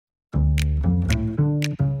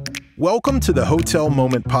Welcome to the Hotel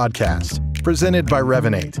Moment Podcast, presented by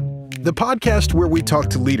Revinate, the podcast where we talk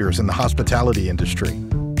to leaders in the hospitality industry.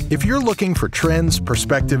 If you're looking for trends,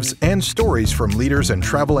 perspectives, and stories from leaders in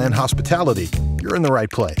travel and hospitality, you're in the right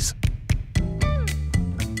place.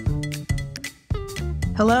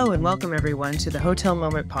 Hello and welcome everyone to the Hotel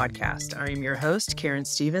Moment Podcast. I am your host, Karen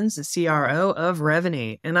Stevens, the CRO of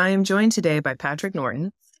Revinate, and I am joined today by Patrick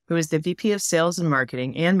Norton, who is the VP of Sales and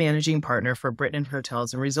Marketing and Managing Partner for Brittain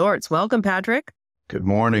Hotels and Resorts. Welcome, Patrick. Good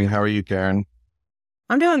morning. How are you, Karen?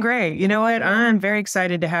 I'm doing great. You know what? I'm very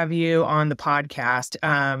excited to have you on the podcast.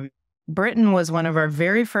 Brittain was one of our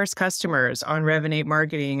very first customers on Revinate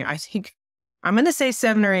Marketing. I think I'm going to say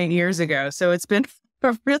 7 or 8 years ago. So it's been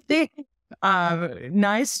a really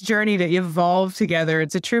nice journey to evolve together.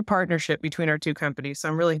 It's a true partnership between our two companies. So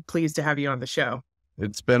I'm really pleased to have you on the show.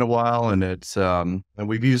 It's been a while, and and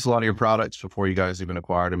we've used a lot of your products before you guys even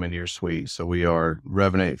acquired them into your suite. So we are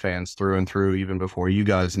Revinate fans through and through, even before you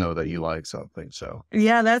guys know that you like something. So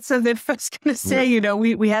yeah, that's something I was going to say. You know,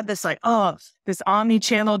 we had this this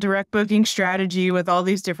omni-channel direct booking strategy with all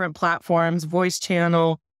these different platforms, voice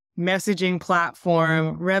channel, messaging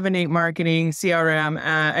platform, Revinate marketing, CRM,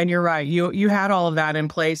 and you're right. You had all of that in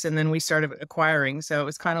place, and then we started acquiring. So it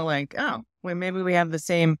was kind of like, oh, well, maybe we have the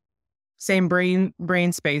same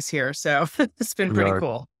brain space here. So it's been pretty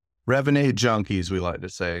cool. Revinate junkies, we like to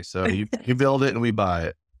say. So you build it and we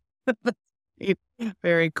buy it.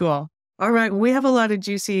 Very cool. All right. We have a lot of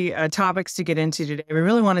juicy topics to get into today. We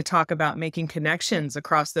really want to talk about making connections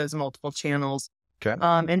across those multiple channels. Okay.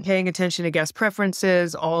 And paying attention to guest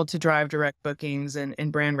preferences, all to drive direct bookings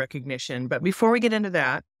and brand recognition. But before we get into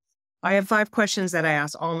that, I have 5 questions that I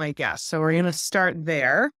ask all my guests. So we're going to start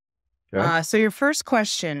there. Okay. So your first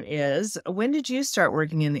question is, when did you start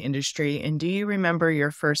working in the industry, and do you remember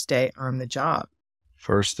your first day on the job?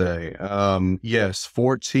 First day. Yes,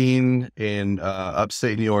 14 in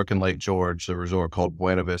upstate New York in Lake George, a resort called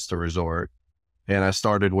Buena Vista Resort. And I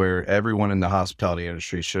started where everyone in the hospitality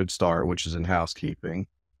industry should start, which is in housekeeping.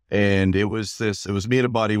 And it was me and a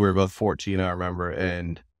buddy. We were both 14, I remember.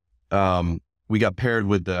 And we got paired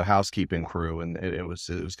with the housekeeping crew, and it was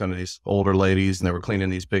kind of these older ladies, and they were cleaning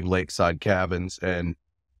these big lakeside cabins, and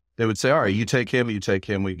they would say, all right, you take him,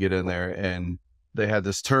 we get in there. And they had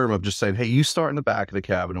this term of just saying, hey, you start in the back of the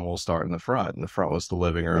cabin and we'll start in the front. And the front was the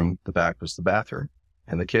living room. The back was the bathroom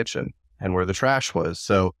and the kitchen and where the trash was.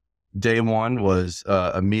 So day one was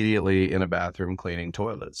immediately in a bathroom cleaning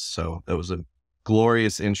toilets. So that was a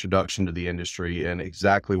glorious introduction to the industry and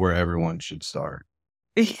exactly where everyone should start.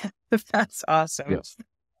 Yeah, that's awesome. Yes.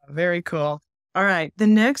 Very cool. All right. The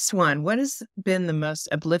next one, what has been the most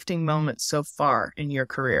uplifting moment so far in your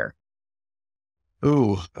career?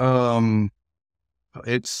 Ooh,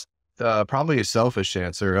 it's probably a selfish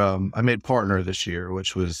answer. I made partner this year,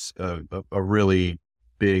 which was a really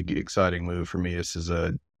big, exciting move for me. This is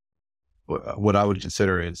what I would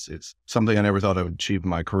consider it's something I never thought I would achieve in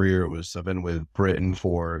my career. I've been with Brittain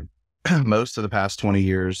for most of the past 20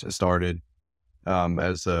 years. I started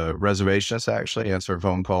as a reservationist, actually, answer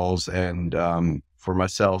phone calls, and for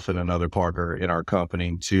myself and another partner in our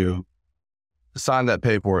company to sign that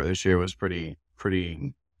paperwork this year was pretty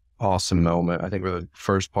awesome moment. I think we're the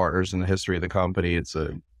first partners in the history of the company. It's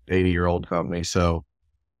a 80-year-old company, so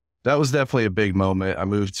that was definitely a big moment. I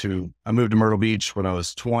moved to Myrtle Beach when I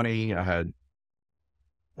was 20. I had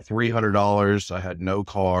 $300. I had no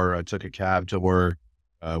car. I took a cab to work.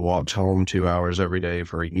 I walked home 2 hours every day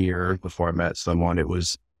for a year before I met someone. It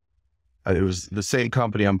was the same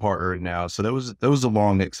company I'm partnering now. So that was a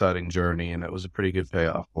long, exciting journey, and it was a pretty good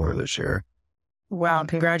payoff for this year. Wow.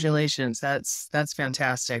 Congratulations. That's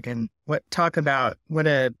fantastic. And what a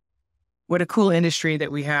cool industry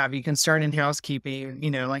that we have. You can start in housekeeping,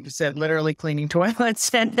 like you said, literally cleaning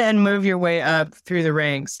toilets, and then move your way up through the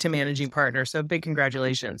ranks to managing partner. So big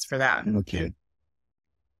congratulations for that. Okay.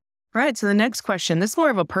 All right. So the next question, this is more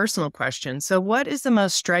of a personal question. So what is the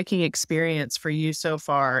most striking experience for you so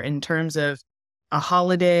far in terms of a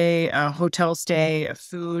holiday, a hotel stay, a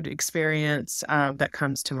food experience that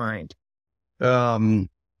comes to mind?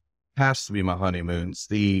 Has to be my honeymoons.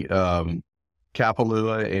 The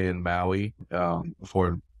Kapalua in Maui,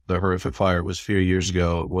 before the horrific fire was a few years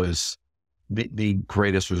ago, was the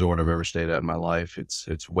greatest resort I've ever stayed at in my life.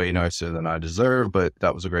 It's way nicer than I deserve, but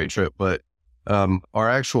that was a great trip. But our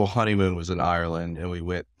actual honeymoon was in Ireland, and we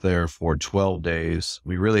went there for 12 days.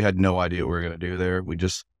 We really had no idea what we were going to do there.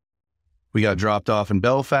 We got dropped off in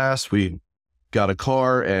Belfast. We got a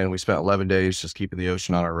car, and we spent 11 days just keeping the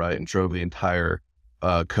ocean on our right and drove the entire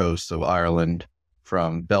coast of Ireland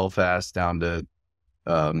from Belfast down to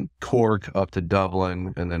Cork up to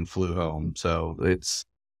Dublin, and then flew home. So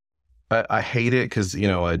I hate it because,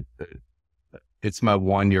 it's my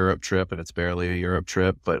one Europe trip and it's barely a Europe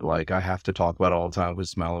trip, but like I have to talk about it all the time with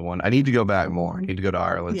smelling one. I need to go back more. I need to go to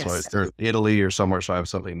Ireland, Yes. or Italy or somewhere, so I have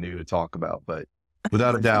something new to talk about. But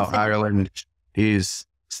without a doubt, Ireland is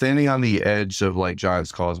standing on the edge of like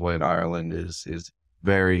Giant's Causeway in Ireland is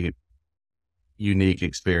very unique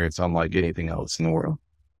experience, unlike anything else in the world,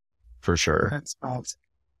 for sure. That's awesome.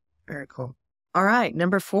 Very cool. All right.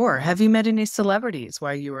 Number 4, have you met any celebrities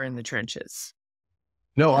while you were in the trenches?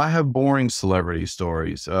 No, I have boring celebrity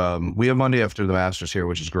stories. We have Monday After the Masters here,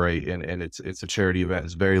 which is great. And it's a charity event.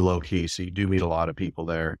 It's very low key. So you do meet a lot of people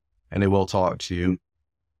there and they will talk to you.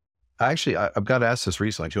 Actually, I've got asked this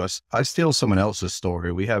recently too. I steal someone else's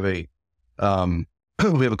story. We have a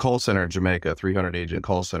call center in Jamaica, 300 agent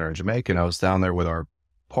call center in Jamaica. And I was down there with our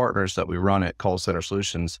partners that we run at Call Center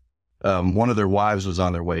Solutions. One of their wives was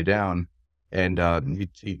on their way down and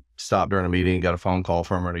he stopped during a meeting, got a phone call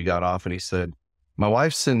from her and he got off and he said, my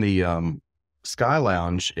wife's in the Sky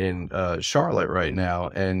Lounge in Charlotte right now,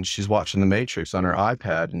 and she's watching The Matrix on her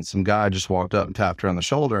iPad, and some guy just walked up and tapped her on the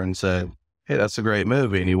shoulder and said, hey, that's a great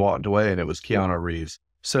movie. And he walked away, and it was Keanu Reeves.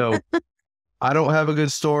 So I don't have a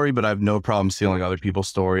good story, but I have no problem stealing other people's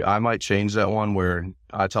story. I might change that one where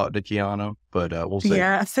I talked to Keanu, but we'll see.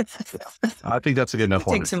 Yeah. I think that's a good enough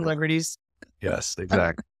one. Take some liberties. Yes,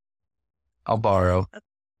 exactly. I'll borrow.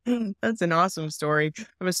 That's an awesome story. I'm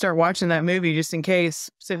going to start watching that movie just in case,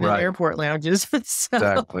 sitting in airport lounges.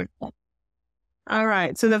 Exactly. All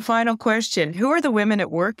right. So the final question, who are the women at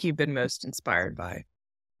work you've been most inspired by?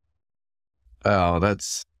 Oh,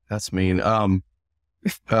 that's mean.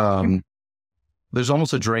 There's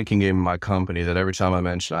almost a drinking game in my company that every time I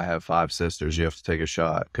mention I have 5 sisters, you have to take a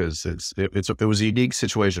shot because it was a unique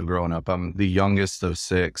situation growing up. I'm the youngest of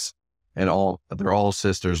 6 and they're all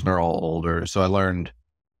sisters and they're all older. So I learned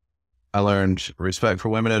respect for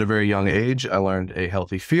women at a very young age. I learned a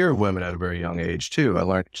healthy fear of women at a very young age too. I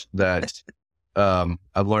learned that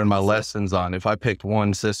I've learned my lessons on if I picked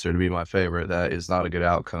one sister to be my favorite, that is not a good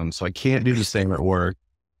outcome. So I can't do the same at work.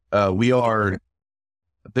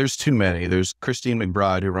 There's too many. There's Christine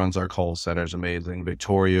McBride, who runs our call centers, amazing.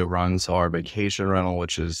 Victoria runs our vacation rental,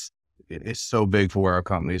 which is so big for where our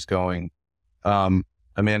company's going.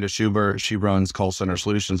 Amanda Schubert, she runs Call Center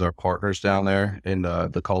Solutions, our partners down there in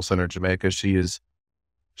the call center in Jamaica. She's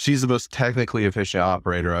the most technically efficient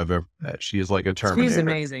operator I've ever met. She is like a Terminator. She's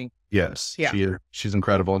amazing. Yes, yeah. She's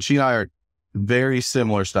incredible. And she and I are very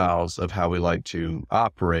similar styles of how we like to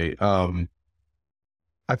operate. I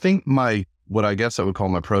think what I guess I would call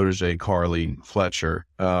my protege, Carly Fletcher,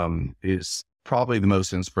 is probably the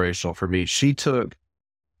most inspirational for me. She took,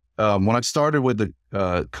 when I started with the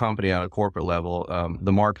company on a corporate level,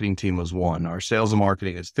 the marketing team was 1. Our sales and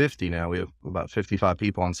marketing is 50 now. We have about 55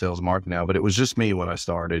 people on sales and marketing now, but it was just me when I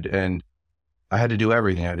started. And I had to do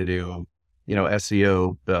everything. I had to do,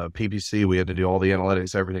 SEO, PPC. We had to do all the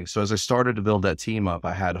analytics, everything. So as I started to build that team up,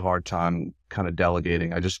 I had a hard time kind of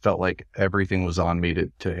delegating. I just felt like everything was on me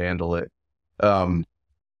to handle it.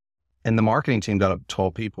 And the marketing team got up to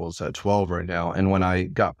 12 people. It's at 12 right now. And when I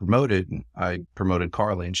got promoted, I promoted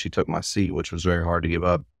Carly and she took my seat, which was very hard to give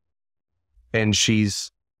up. And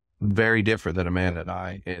she's very different than Amanda and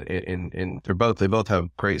I. And they both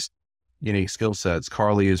have great, unique skill sets.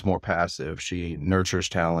 Carly is more passive. She nurtures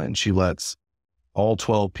talent. She lets all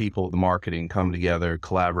 12 people of the marketing come together,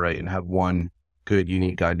 collaborate, and have one good,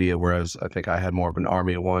 unique idea. Whereas I think I had more of an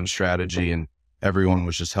army of one strategy and everyone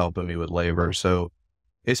was just helping me with labor. So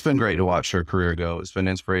it's been great to watch her career go. It's been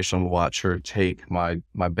inspirational to watch her take my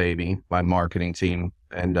baby, my marketing team,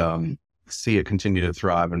 and see it continue to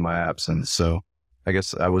thrive in my absence. So I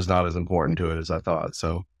guess I was not as important to it as I thought.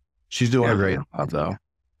 So she's doing a great job though.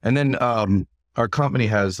 And then our company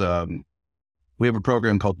has, we have a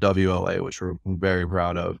program called WLA, which we're very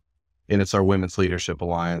proud of. And it's our Women's Leadership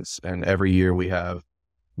Alliance. And every year we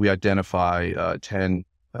identify 10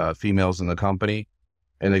 females in the company.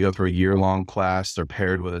 And they go through a year-long class. They're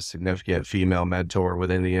paired with a significant female mentor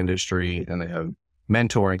within the industry, and they have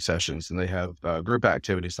mentoring sessions, and they have group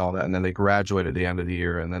activities, and all that. And then they graduate at the end of the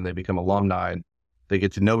year, and then they become alumni. And they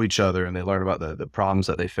get to know each other, and they learn about the problems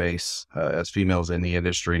that they face as females in the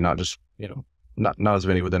industry, not just not as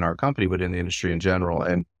many within our company, but in the industry in general.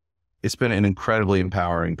 And it's been an incredibly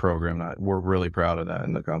empowering program. We're really proud of that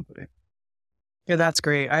in the company. Yeah, that's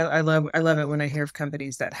great. I love it when I hear of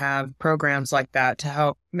companies that have programs like that to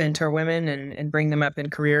help mentor women and bring them up in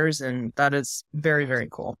careers. And that is very, very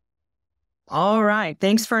cool. All right.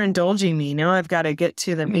 Thanks for indulging me. Now I've got to get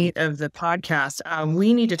to the meat of the podcast.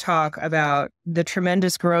 We need to talk about the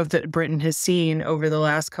tremendous growth that Brittain has seen over the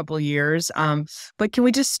last couple of years. But can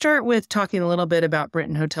we just start with talking a little bit about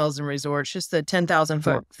Brittain Hotels and Resorts, just the 10,000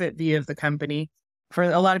 foot view of the company? For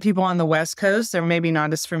a lot of people on the West Coast, they're maybe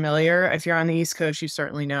not as familiar. If you're on the East Coast, you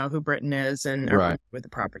certainly know who Brittain is and are with the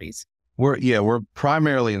properties. We're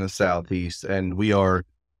primarily in the Southeast, and we are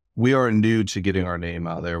new to getting our name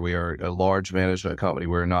out there. We are a large management company.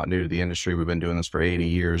 We're not new to the industry. We've been doing this for 80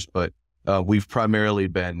 years, but we've primarily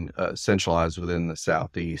been centralized within the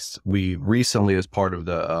Southeast. We recently, as part of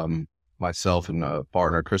the myself and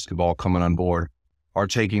partner Chris Cabal coming on board, are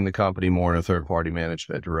taking the company more in a third-party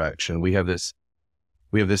management direction. We have this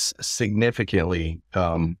significantly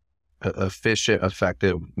efficient,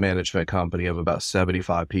 effective management company of about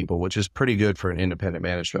 75 people, which is pretty good for an independent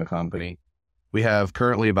management company. We have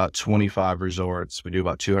currently about 25 resorts. We do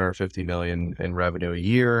about $250 million in revenue a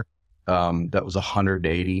year. That was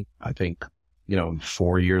 180, I think,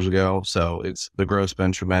 4 years ago. So the growth's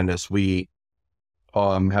been tremendous. We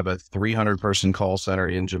have a 300-person call center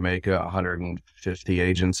in Jamaica, 150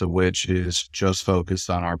 agents of which is just focused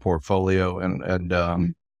on our portfolio.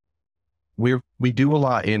 And we do a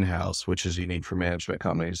lot in-house, which is unique for management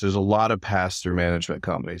companies. There's a lot of pass-through management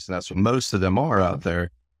companies, and that's what most of them are out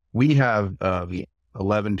there. We have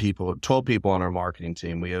 12 people on our marketing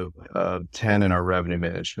team. We have 10 in our revenue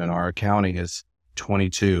management. Our accounting is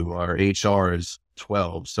 22. Our HR is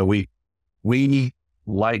 12. So we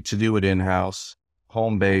like to do it in-house,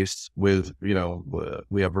 home-based with,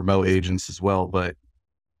 we have remote agents as well. But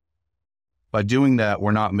by doing that,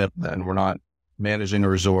 we're not middlemen. We're not managing a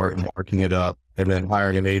resort and marking it up and then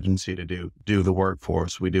hiring an agency to do the work for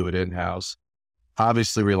us. We do it in-house.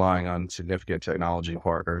 Obviously relying on significant technology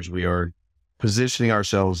partners. We are positioning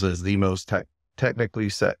ourselves as the most technically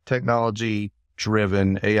set,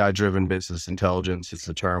 technology-driven, AI-driven business intelligence is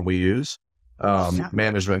the term we use,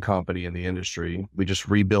 management company in the industry. We just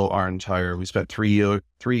rebuilt we spent 3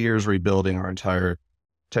 years rebuilding our entire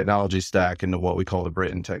technology stack into what we call the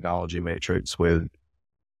Brittain technology matrix, with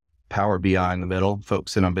Power BI in the middle,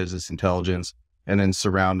 focusing on business intelligence, and then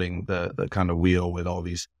surrounding the kind of wheel with all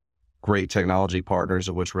these great technology partners,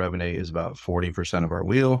 of which Revinate is about 40% of our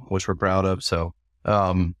wheel, which we're proud of. So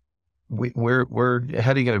we're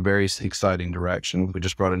heading in a very exciting direction. We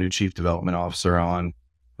just brought a new chief development officer on.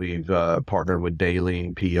 We've partnered with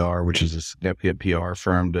Daily PR, which is a significant PR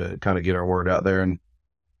firm, to kind of get our word out there. And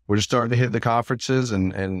we're just starting to hit the conferences,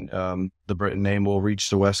 and the Brittain name will reach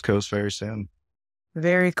the West Coast very soon.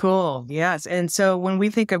 Very cool. Yes. And so when we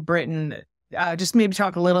think of Brittain, just maybe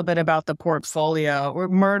talk a little bit about the portfolio. We're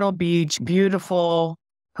Myrtle Beach, beautiful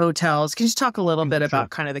hotels. Can you just talk a little bit about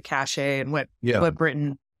kind of the cachet and what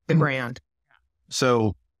Brittain, the brand?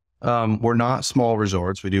 So we're not small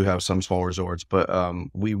resorts. We do have some small resorts, but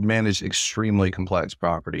we manage extremely complex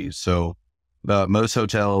properties. So most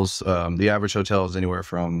hotels, the average hotel is anywhere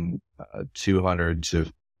from 200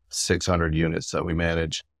 to 600 units that we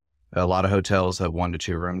manage. A lot of hotels have 1 to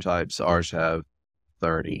 2 room types. Ours have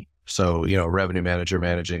 30. So, revenue manager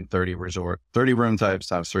managing 30 room types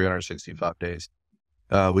times 365 days.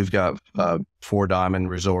 We've got 4 diamond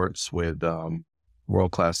resorts with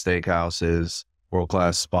world-class steakhouses,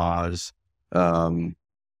 world-class spas,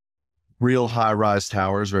 real high-rise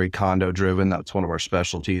towers, very condo-driven. That's one of our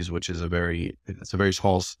specialties, which is it's a very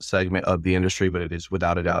small segment of the industry, but it is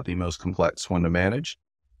without a doubt the most complex one to manage.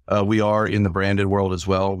 We are in the branded world as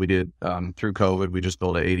well. We did, through COVID, we just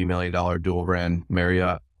built an $80 million dual brand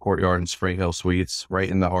Marriott Courtyard and Spring Hill Suites right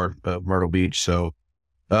in the heart of Myrtle Beach. So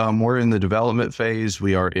we're in the development phase.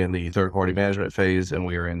 We are in the third-party management phase, and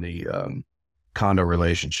we are in the condo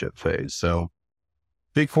relationship phase. So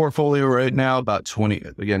big portfolio right now, about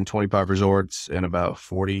 25 resorts and about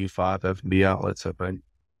 45 F&B outlets, I think.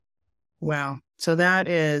 Wow. So that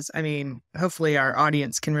is, hopefully our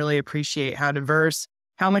audience can really appreciate how diverse,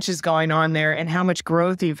 how much is going on there, and how much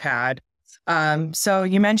growth you've had. So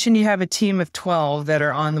you mentioned you have a team of 12 that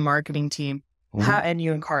are on the marketing team, and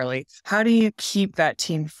you and Carly. How do you keep that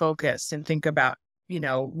team focused and think about,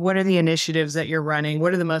 what are the initiatives that you're running?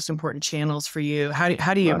 What are the most important channels for you?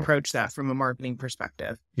 How do you approach that from a marketing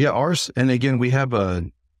perspective? Yeah, and again, we have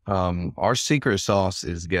our secret sauce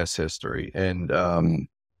is guest history, and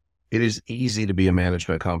it is easy to be a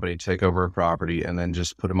management company, take over a property, and then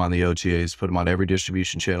just put them on the OTAs, put them on every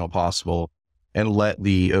distribution channel possible, and let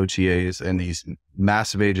the OTAs and these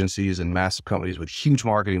massive agencies and massive companies with huge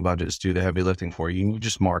marketing budgets do the heavy lifting for you. You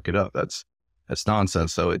just mark it up. That's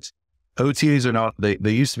nonsense. So OTAs are not, they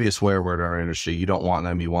used to be a swear word in our industry. You don't want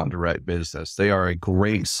them. You want direct business. They are a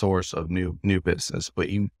great source of new business, but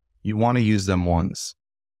you you want to use them once.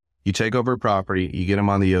 You take over a property, you get them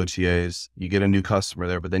on the OTAs, you get a new customer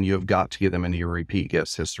there, but then you have got to get them into your repeat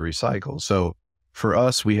guest history cycle. So for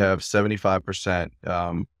us, we have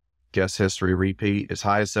 75% guest history repeat, as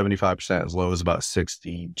high as 75%, as low as about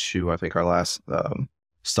 62, I think our last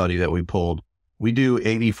study that we pulled. We do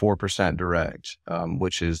 84% direct,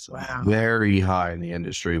 which is very high in the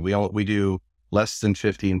industry. We do less than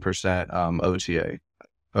 15% OTA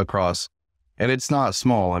across. And it's not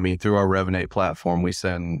small. I mean, through our Revinate platform, we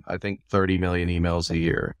send, I think, 30 million emails a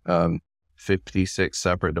year, 56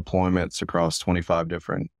 separate deployments across 25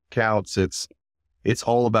 different accounts. It's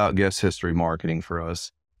all about guest history marketing for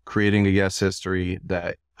us, creating a guest history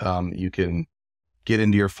that you can get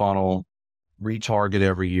into your funnel, retarget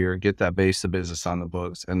every year, get that base of business on the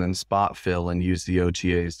books, and then spot fill and use the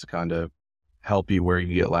OTAs to kind of help you where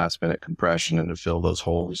you get last minute compression and to fill those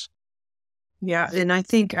holes. Yeah. And I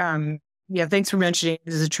think, thanks for mentioning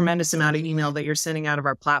there's a tremendous amount of email that you're sending out of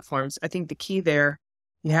our platforms. I think the key there,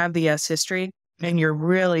 you have the guest history and you're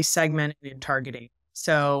really segmenting and targeting.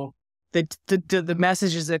 So the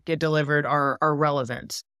messages that get delivered are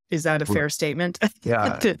relevant. Is that a fair statement?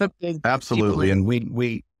 Yeah, absolutely.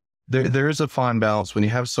 And there is a fine balance when you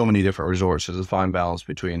have so many different resorts. There's a fine balance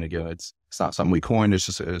between, again, it's not something we coined. It's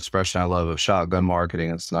just an expression I love of shotgun marketing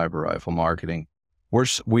and sniper rifle marketing.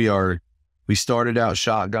 We started out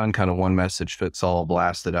shotgun, kind of one message fits all,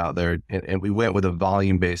 blasted out there. And we went with a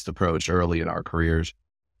volume-based approach early in our careers.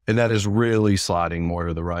 And that is really sliding more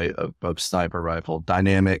to the right of sniper rifle,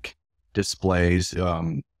 dynamic displays.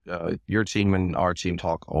 Your team and our team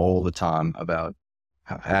talk all the time about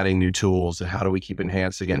adding new tools and how do we keep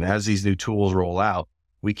enhancing it. And as these new tools roll out,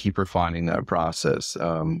 we keep refining that process.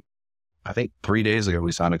 I think 3 days ago,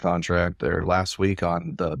 we signed a contract there last week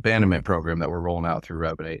on the abandonment program that we're rolling out through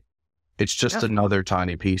Revinate. It's just another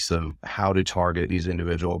tiny piece of how to target these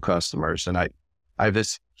individual customers. And I have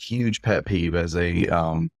this huge pet peeve as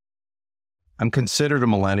I'm considered a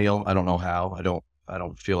millennial. I don't know how. I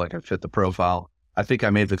don't feel like I fit the profile. I think I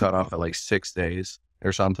made the cutoff at like 6 days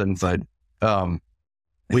or something, but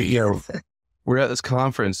we're at this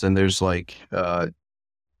conference and there's like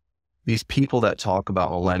these people that talk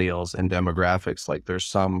about millennials and demographics like there's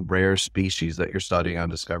some rare species that you're studying on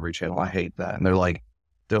Discovery Channel. I hate that. And they're like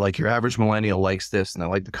your average millennial likes this and they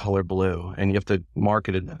like the color blue, and you have to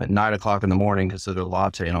market it at 9 o'clock in the morning because of their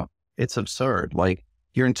latte. It's absurd. Like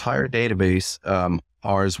your entire database,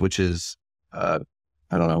 ours, which is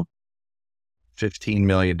 15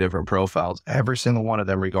 million different profiles. Every single one of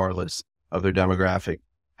them, regardless of their demographic,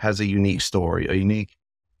 has a unique story, a unique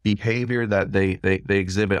behavior that they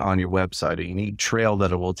exhibit on your website, a unique trail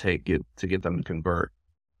that it will take to get them to convert.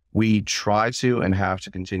 We try to and have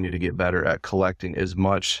to continue to get better at collecting as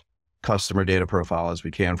much customer data profile as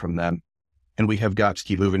we can from them. And we have got to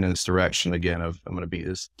keep moving in this direction again of, I'm going to beat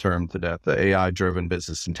this term to death, the AI-driven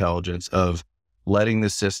business intelligence of letting the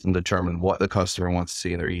system determine what the customer wants to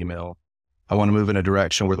see in their email. I want to move in a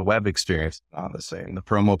direction where the web experience is not the same. The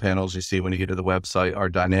promo panels you see when you get to the website are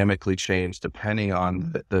dynamically changed depending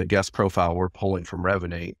on the guest profile we're pulling from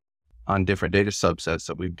Revinate on different data subsets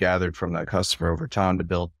that we've gathered from that customer over time to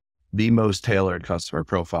build the most tailored customer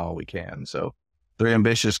profile we can. So they're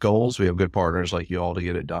ambitious goals. We have good partners like you all to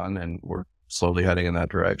get it done, and we're slowly heading in that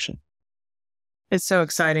direction. It's so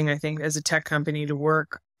exciting, I think, as a tech company to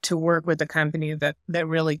work with a company that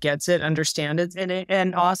really gets it, understands it,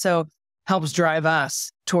 and also helps drive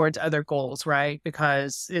us towards other goals, right?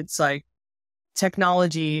 Because it's like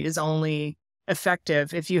technology is only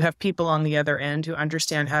effective if you have people on the other end who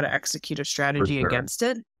understand how to execute a strategy against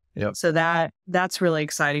it. Yep. So that's really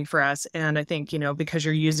exciting for us. And I think, because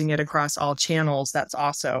you're using it across all channels, that's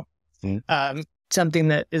also something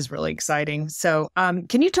that is really exciting. So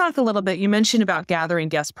can you talk a little bit, you mentioned about gathering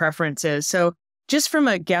guest preferences. So just from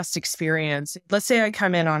a guest experience, let's say I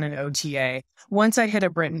come in on an OTA. Once I hit a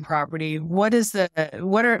Brittain property, what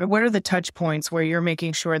are the touch points where you're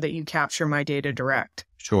making sure that you capture my data direct?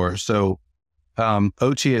 Sure. So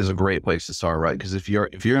OTA is a great place to start, right? Because if you're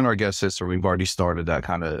in our guest system, we've already started that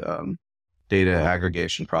kind of data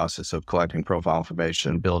aggregation process of collecting profile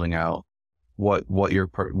information, building out what your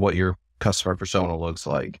customer persona looks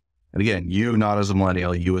like. And again, you not as a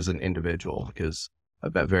millennial, you as an individual, because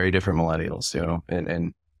I've met very different millennials,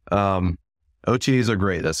 and OTAs are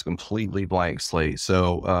great. That's a completely blank slate.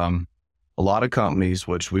 So a lot of companies,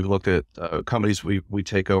 which we've looked at, companies we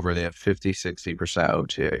take over, they have 50-60%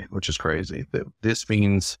 OTA, which is crazy. This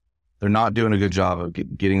means they're not doing a good job of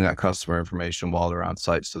getting that customer information while they're on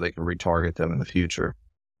site so they can retarget them in the future.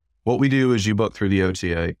 What we do is you book through the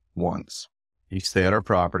OTA once. You stay at our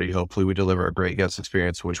property. Hopefully we deliver a great guest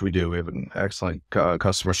experience, which we do. We have an excellent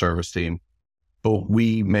customer service team, but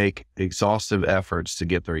we make exhaustive efforts to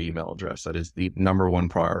get their email address. That is the number one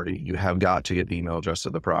priority. You have got to get the email address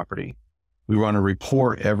of the property. We run a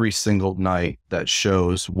report every single night that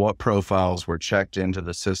shows what profiles were checked into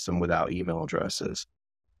the system without email addresses.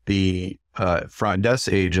 The front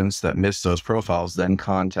desk agents that miss those profiles then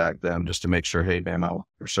contact them just to make sure, hey, ma'am,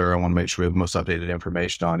 sir, I want to make sure we have the most updated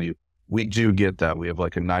information on you. We do get that. We have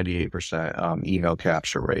like a 98% email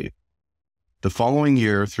capture rate. The following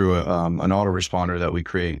year, through an autoresponder that we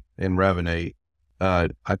create in Revinate, I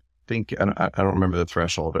don't remember the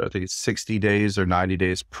threshold, but I think it's 60 days or 90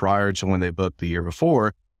 days prior to when they booked the year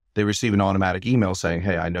before, they receive an automatic email saying,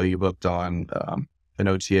 hey, I know you booked on an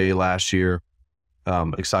OTA last year.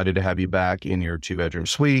 Excited to have you back in your 2-bedroom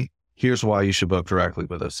suite. Here's why you should book directly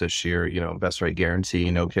with us this year. Best rate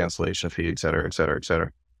guarantee, no cancellation fee, et cetera, et cetera, et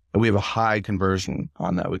cetera. And we have a high conversion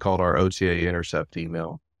on that. We call it our OTA intercept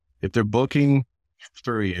email. If they're booking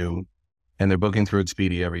through you and they're booking through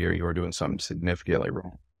Expedia every year, you are doing something significantly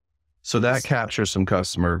wrong. So that captures some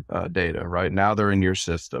customer data, right? Now they're in your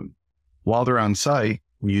system. While they're on site,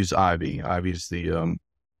 we use Ivy. Ivy is the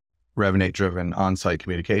Revinate-driven on-site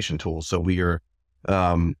communication tool. So we are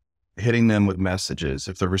hitting them with messages.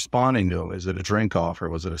 If they're responding to them, is it a drink offer?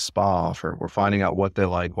 Was it a spa offer? We're finding out what they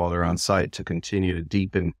like while they're on site to continue to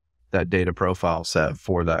deepen that data profile set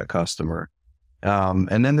for that customer.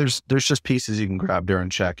 And then there's just pieces you can grab during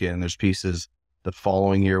check-in. There's pieces the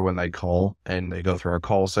following year when they call and they go through our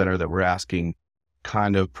call center that we're asking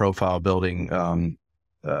kind of profile building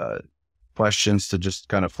questions to just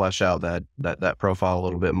kind of flesh out that profile a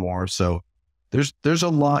little bit more. So there's a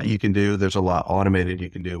lot you can do. There's a lot automated you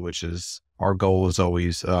can do, which is our goal is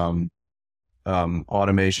always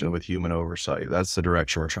automation with human oversight. That's the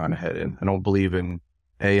direction we're trying to head in. I don't believe in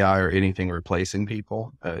AI or anything replacing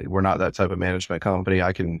people. We're not that type of management company.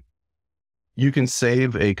 You can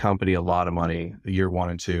save a company a lot of money year 1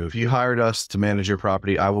 and 2. If you hired us to manage your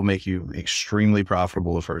property, I will make you extremely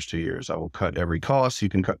profitable the first 2 years. I will cut every cost you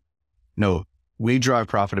can cut. No, we drive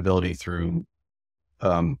profitability through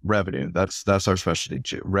revenue. That's our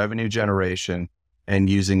specialty, revenue generation and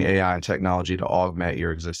using AI and technology to augment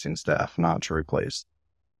your existing staff, not to replace.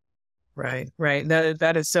 Right.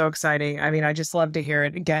 That is so exciting. I mean, I just love to hear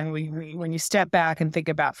it. Again, when you step back and think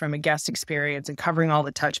about from a guest experience and covering all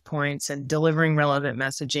the touch points and delivering relevant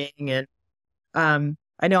messaging. And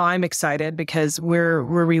I know I'm excited because we're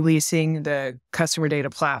releasing the customer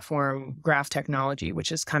data platform graph technology,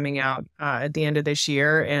 which is coming out at the end of this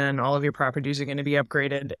year, and all of your properties are going to be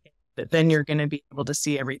upgraded. Then you're going to be able to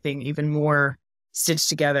see everything even more stitched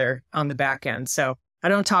together on the back end. So I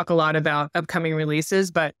don't talk a lot about upcoming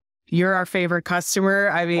releases, but you're our favorite customer.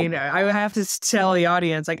 I mean, I would have to tell the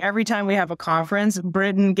audience, like every time we have a conference,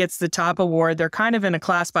 Brittain gets the top award. They're kind of in a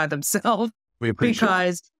class by themselves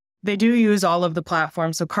because they do use all of the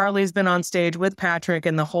platforms. So Carly's been on stage with Patrick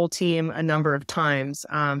and the whole team a number of times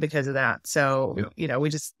because of that. So,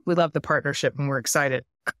 we love the partnership and we're excited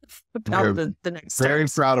about the next steps. Very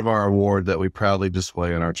proud of our award that we proudly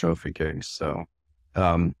display in our trophy case. So,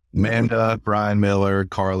 Amanda, Brian Miller,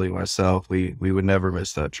 Carly, myself, we would never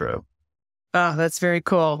miss that trip. Oh, that's very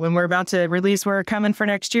cool. When we're about to release, we're coming for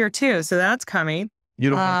next year too. So that's coming. You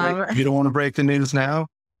don't want to break the news now?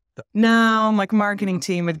 No, I'm like marketing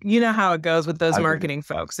team. You know how it goes with those marketing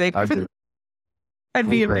folks. I'd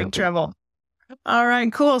be in big trouble. All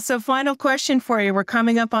right, cool. So final question for you. We're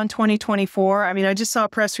coming up on 2024. I mean, I just saw a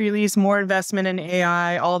press release, more investment in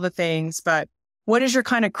AI, all the things, but what is your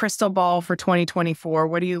kind of crystal ball for 2024?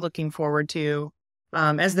 What are you looking forward to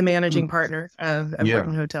as the managing partner of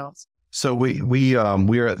Brittain Hotels? So we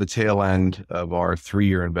are at the tail end of our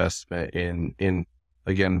 3-year investment in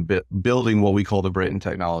again building what we call the Brittain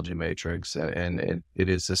Technology Matrix, and it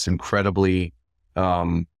is this incredibly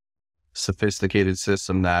sophisticated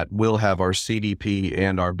system that will have our CDP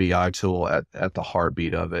and our BI tool at the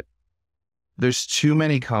heartbeat of it. There's too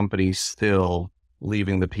many companies still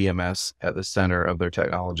leaving the PMS at the center of their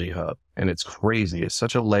technology hub. And it's crazy. It's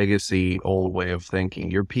such a legacy, old way of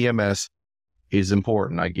thinking. Your PMS is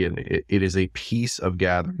important. I get it. It is a piece of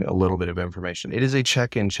gathering a little bit of information. It is a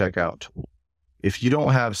check-in, check-out tool. If you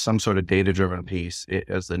don't have some sort of data-driven piece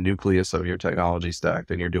as the nucleus of your technology stack,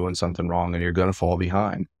 then you're doing something wrong and you're going to fall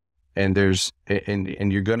behind. And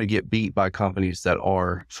you're going to get beat by companies that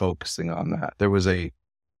are focusing on that. There was a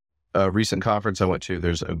recent conference I went to.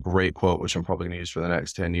 There's a great quote, which I'm probably going to use for the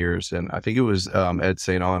next 10 years. And I think it was Ed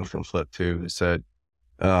St. Onn from Flip 2 who said,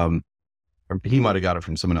 or he might've got it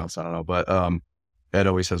from someone else. I don't know. But Ed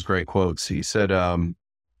always has great quotes. He said,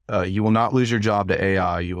 you will not lose your job to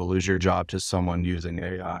AI. You will lose your job to someone using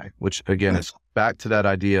AI, which again, is back to that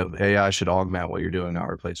idea of AI should augment what you're doing, not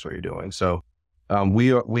replace what you're doing. So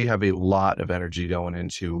we have a lot of energy going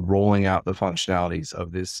into rolling out the functionalities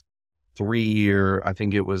of this 3-year, I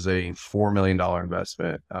think it was a $4 million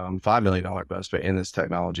investment, $5 million investment in this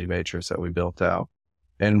technology matrix that we built out.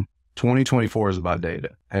 And 2024 is about data.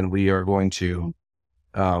 And we are going to,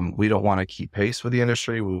 we don't want to keep pace with the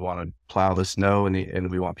industry. We want to plow the snow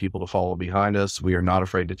and we want people to follow behind us. We are not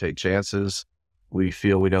afraid to take chances. We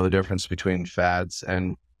feel we know the difference between fads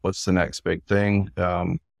and what's the next big thing.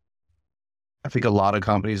 I think a lot of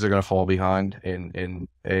companies are going to fall behind in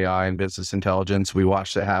AI and business intelligence. We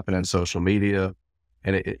watched it happen in social media,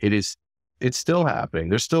 and it's still happening.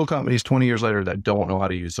 There's still companies 20 years later that don't know how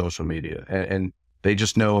to use social media, and they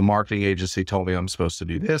just know a marketing agency told me I'm supposed to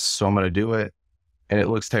do this, so I'm going to do it, and it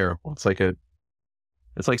looks terrible. It's like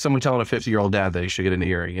someone telling a 50-year-old dad that he should get an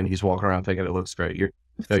earring, and he's walking around thinking it looks great. Your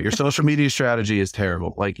social media strategy is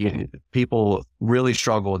terrible. Like people really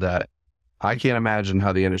struggle with that. I can't imagine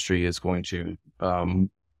how the industry is going to,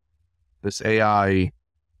 this AI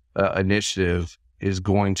initiative is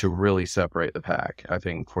going to really separate the pack, I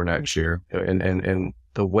think, for next year. And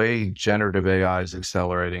the way generative AI is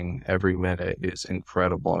accelerating every minute is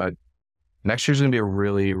incredible. And next year's going to be a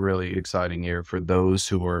really, really exciting year for those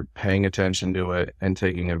who are paying attention to it and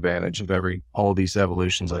taking advantage of all these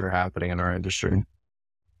evolutions that are happening in our industry.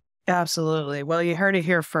 Absolutely. Well, you heard it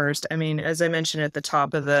here first. I mean, as I mentioned at the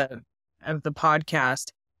top of the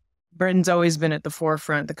podcast, Brittain's always been at the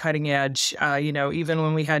forefront, the cutting edge. Even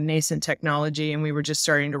when we had nascent technology and we were just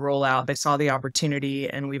starting to roll out, they saw the opportunity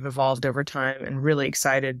and we've evolved over time and really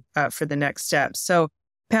excited for the next steps. So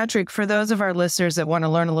Patrick, for those of our listeners that want to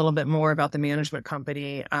learn a little bit more about the management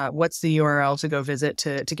company, what's the URL to go visit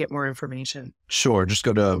to get more information? Sure. Just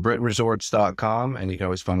go to BrittainResorts.com and you can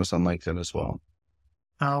always find us on LinkedIn as well.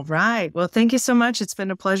 All right. Well, thank you so much. It's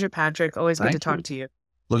been a pleasure, Patrick. Always good to talk to you.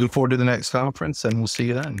 Looking forward to the next conference, and we'll see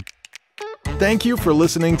you then. Thank you for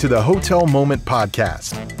listening to the Hotel Moment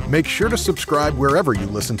podcast. Make sure to subscribe wherever you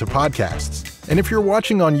listen to podcasts. And if you're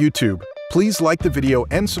watching on YouTube, please like the video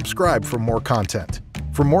and subscribe for more content.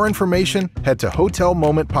 For more information, head to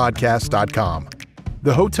hotelmomentpodcast.com.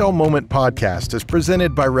 The Hotel Moment podcast is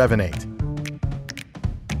presented by Revinate.